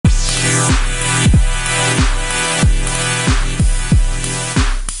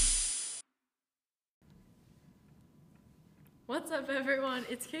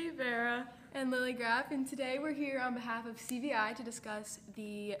It's Kate Vera and Lily Graff, and today we're here on behalf of CVI to discuss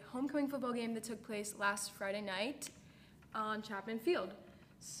the homecoming football game that took place last Friday night on Chapman Field.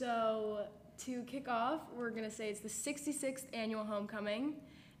 So to kick off, we're going to say it's the 66th annual homecoming,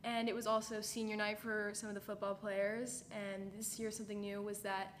 and it was also senior night for some of the football players. And this year something new was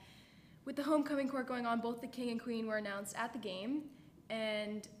that with the homecoming court going on, both the king and queen were announced at the game,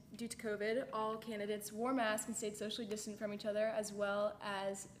 and due to COVID, all candidates wore masks and stayed socially distant from each other, as well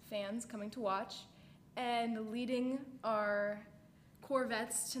as fans coming to watch. And leading our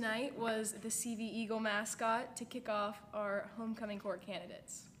Corvettes tonight was the CV Eagle mascot to kick off our homecoming court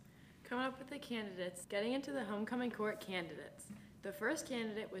candidates. Coming up with the candidates, getting into the homecoming court candidates. The first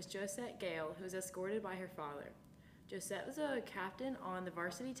candidate was Josette Gale, who was escorted by her father. Josette was a captain on the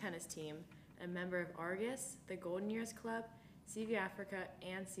varsity tennis team, a member of Argus, the Golden Years Club, CV Africa,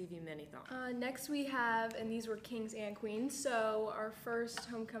 and CV Minithon. Next we have, and these were kings and queens, so our first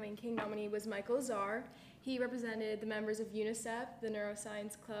homecoming king nominee was Michael Azar. He represented the members of UNICEF, the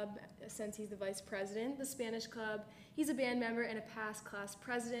Neuroscience Club, since he's the vice president, the Spanish Club. He's a band member and a past class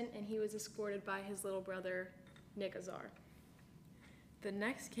president, and he was escorted by his little brother, Nick Azar. The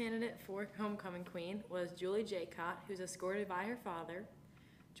next candidate for homecoming queen was Julie Jaycott, who's escorted by her father.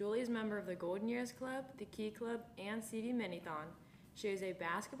 Julie is a member of the Golden Years Club, the Key Club, and CV Minithon. She is a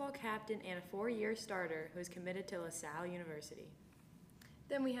basketball captain and a 4-year starter who is committed to LaSalle University.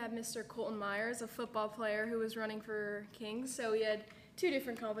 Then we have Mr. Colton Myers, a football player who was running for Kings. So we had 2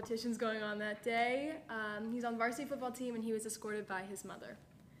 different competitions going on that day. He's on the varsity football team, and he was escorted by his mother.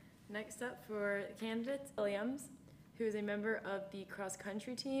 Next up for candidates, Williams, who is a member of the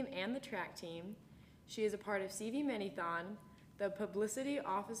cross-country team and the track team. She is a part of CV Minithon, the publicity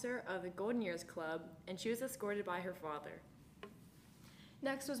officer of the Golden Years Club, and she was escorted by her father.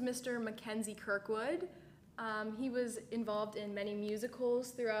 Next was Mr. Mackenzie Kirkwood. He was involved in many musicals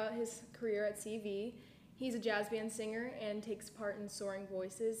throughout his career at CV. He's a jazz band singer and takes part in Soaring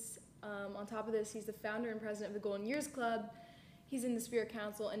Voices. On top of this, he's the founder and president of the Golden Years Club. He's in the Spirit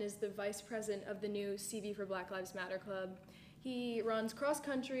Council and is the vice president of the new CV for Black Lives Matter Club. He runs cross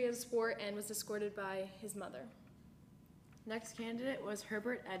country as a sport and was escorted by his mother. Next candidate was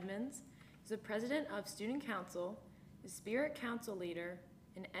Herbert Edmonds. He's the president of Student Council, a Spirit Council leader,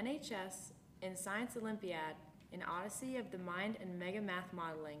 an NHS in Science Olympiad, an Odyssey of the Mind and Mega Math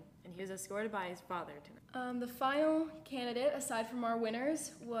Modeling, and he was escorted by his father tonight. The final candidate, aside from our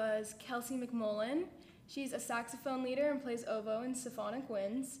winners, was Kelsey McMullen. She's a saxophone leader and plays oboe in Symphonic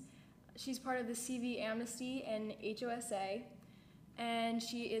Winds. She's part of the CV Amnesty and HOSA. And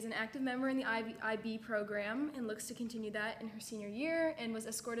she is an active member in the IB program and looks to continue that in her senior year, and was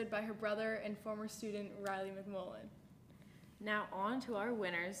escorted by her brother and former student Riley McMullen. Now on to our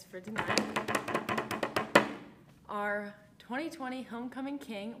winners for tonight. Our 2020 homecoming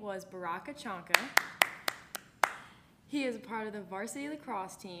king was Baraka Chanka. He is a part of the varsity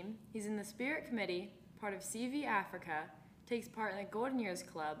lacrosse team. He's in the Spirit Committee, part of CV Africa, takes part in the Golden Years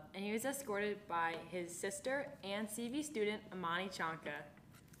Club, and he was escorted by his sister and CV student Amani Chanka.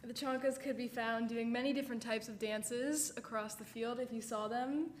 The Chankas could be found doing many different types of dances across the field if you saw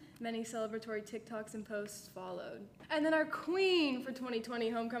them. Many celebratory TikToks and posts followed. And then our queen for 2020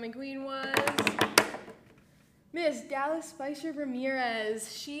 homecoming queen was Miss Dallas Spicer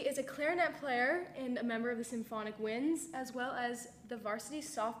Ramirez. She is a clarinet player and a member of the Symphonic Winds, as well as the varsity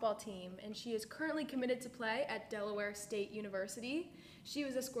softball team, and she is currently committed to play at Delaware State University. She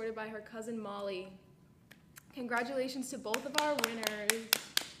was escorted by her cousin Molly. Congratulations to both of our winners.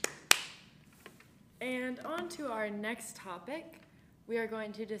 And on to our next topic. We are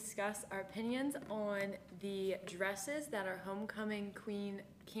going to discuss our opinions on the dresses that our homecoming queen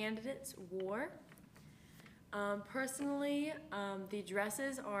candidates wore. Personally, the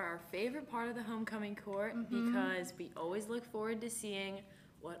dresses are our favorite part of the homecoming court because we always look forward to seeing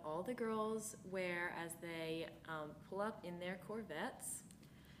what all the girls wear as they pull up in their Corvettes.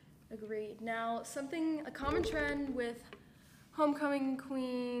 Agreed. Now, a common trend with homecoming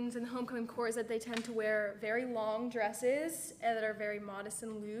queens and the homecoming court is that they tend to wear very long dresses that are very modest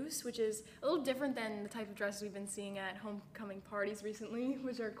and loose, which is a little different than the type of dresses we've been seeing at homecoming parties recently,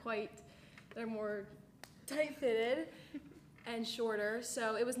 which are they're more tight-fitted and shorter.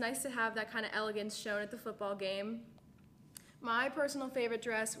 So it was nice to have that kind of elegance shown at the football game. My personal favorite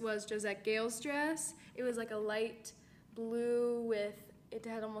dress was Josette Gale's dress. It was like a light blue it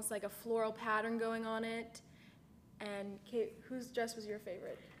had almost like a floral pattern going on it. And Kate, whose dress was your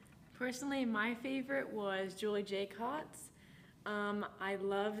favorite? Personally, my favorite was Julie Jaycott's. I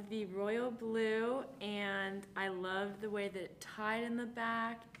love the royal blue, and I love the way that it tied in the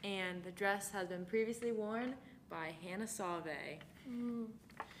back, and the dress has been previously worn by Hannah Sauve.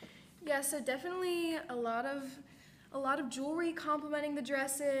 Yeah, so definitely a lot of jewelry complementing the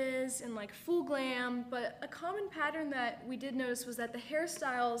dresses and like full glam, but a common pattern that we did notice was that the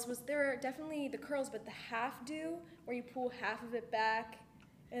hairstyles there are definitely the curls, but the half do, where you pull half of it back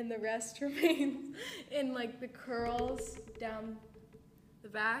and the rest remains in like the curls down the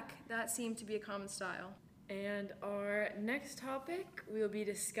back. That seemed to be a common style. And our next topic, we will be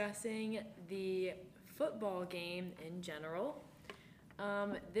discussing the football game in general.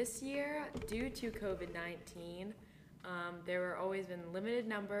 This year, due to COVID-19, there were always been limited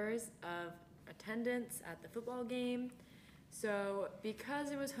numbers of attendance at the football game. So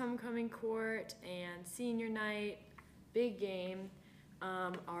because it was homecoming court and senior night, big game,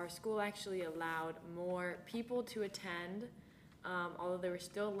 our school actually allowed more people to attend, although there were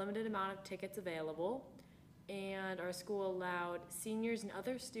still a limited amount of tickets available. And our school allowed seniors and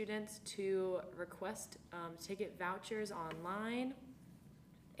other students to request ticket vouchers online.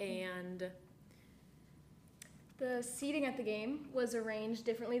 And the seating at the game was arranged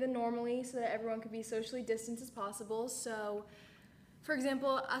differently than normally so that everyone could be socially distanced as possible. So, for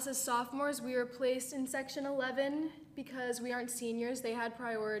example, us as sophomores, we were placed in section 11 because we aren't seniors. They had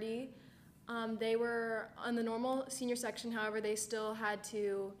priority. They were on the normal senior section, however, they still had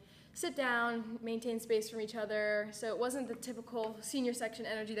to sit down, maintain space from each other. So it wasn't the typical senior section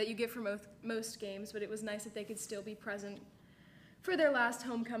energy that you get for most games, but it was nice that they could still be present for their last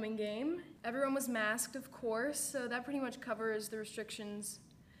homecoming game. Everyone was masked, of course, so that pretty much covers the restrictions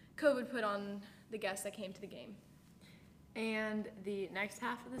COVID put on the guests that came to the game. And the next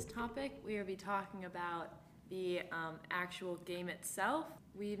half of this topic, we will be talking about the actual game itself.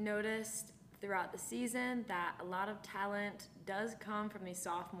 We've noticed throughout the season that a lot of talent does come from the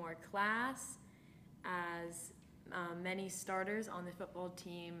sophomore class, as many starters on the football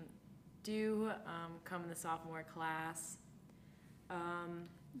team do come in the sophomore class.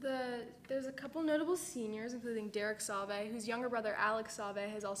 There's a couple notable seniors, including Derek Sauve, whose younger brother Alex Sauve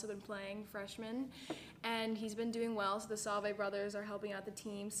has also been playing freshman, and he's been doing well, so the Sauve brothers are helping out the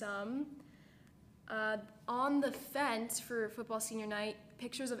team some. On the fence for football senior night,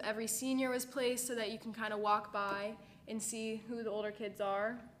 pictures of every senior was placed so that you can kind of walk by and see who the older kids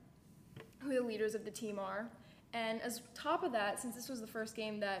are, who the leaders of the team are. And as top of that, since this was the first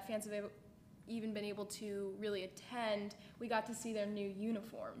game that fans have even been able to really attend, we got to see their new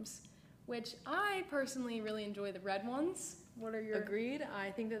uniforms, which I personally really enjoy the red ones. What are your... Agreed. I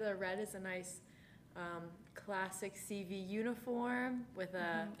think that the red is a nice classic CV uniform with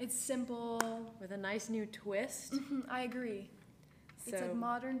a... It's simple. With a nice new twist. I agree. So, it's like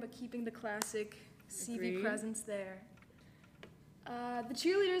modern, but keeping the classic CV agreed. presence there. The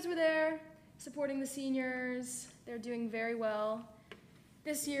cheerleaders were there, supporting the seniors. They're doing very well.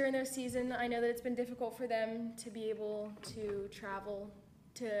 This year in their season, I know that it's been difficult for them to be able to travel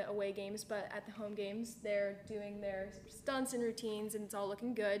to away games, but at the home games, they're doing their stunts and routines, and it's all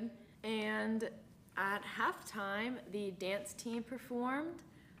looking good. And at halftime, the dance team performed.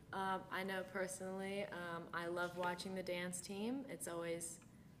 I know personally, I love watching the dance team. It's always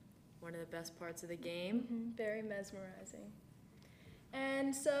one of the best parts of the game. Very mesmerizing.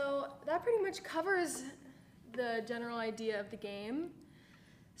 And so that pretty much covers the general idea of the game.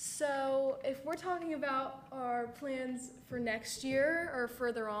 So if we're talking about our plans for next year or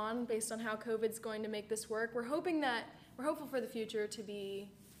further on, based on how COVID's going to make this work, we're hopeful for the future to be,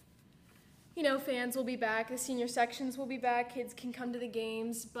 fans will be back, the senior sections will be back, kids can come to the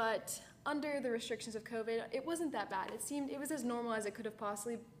games, but under the restrictions of COVID, it wasn't that bad. It was as normal as it could have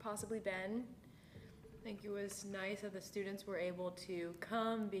possibly been. I think it was nice that the students were able to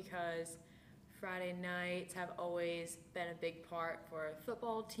come because Friday nights have always been a big part for a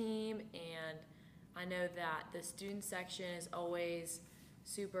football team, and I know that the student section is always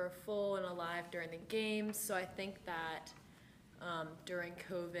super full and alive during the games, so I think that during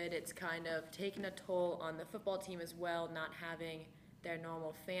COVID it's kind of taken a toll on the football team as well, not having their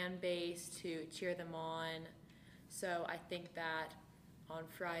normal fan base to cheer them on. So I think that on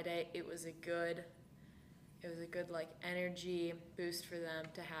Friday it was a good like energy boost for them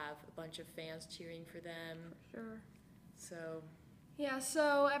to have a bunch of fans cheering for them. Sure. So yeah,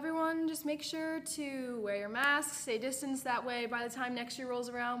 so everyone just make sure to wear your masks, stay distanced. That way by the time next year rolls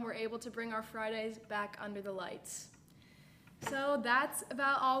around, we're able to bring our Fridays back under the lights. So that's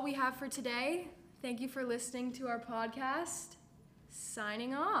about all we have for today. Thank you for listening to our podcast.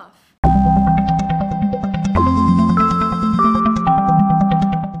 Signing off.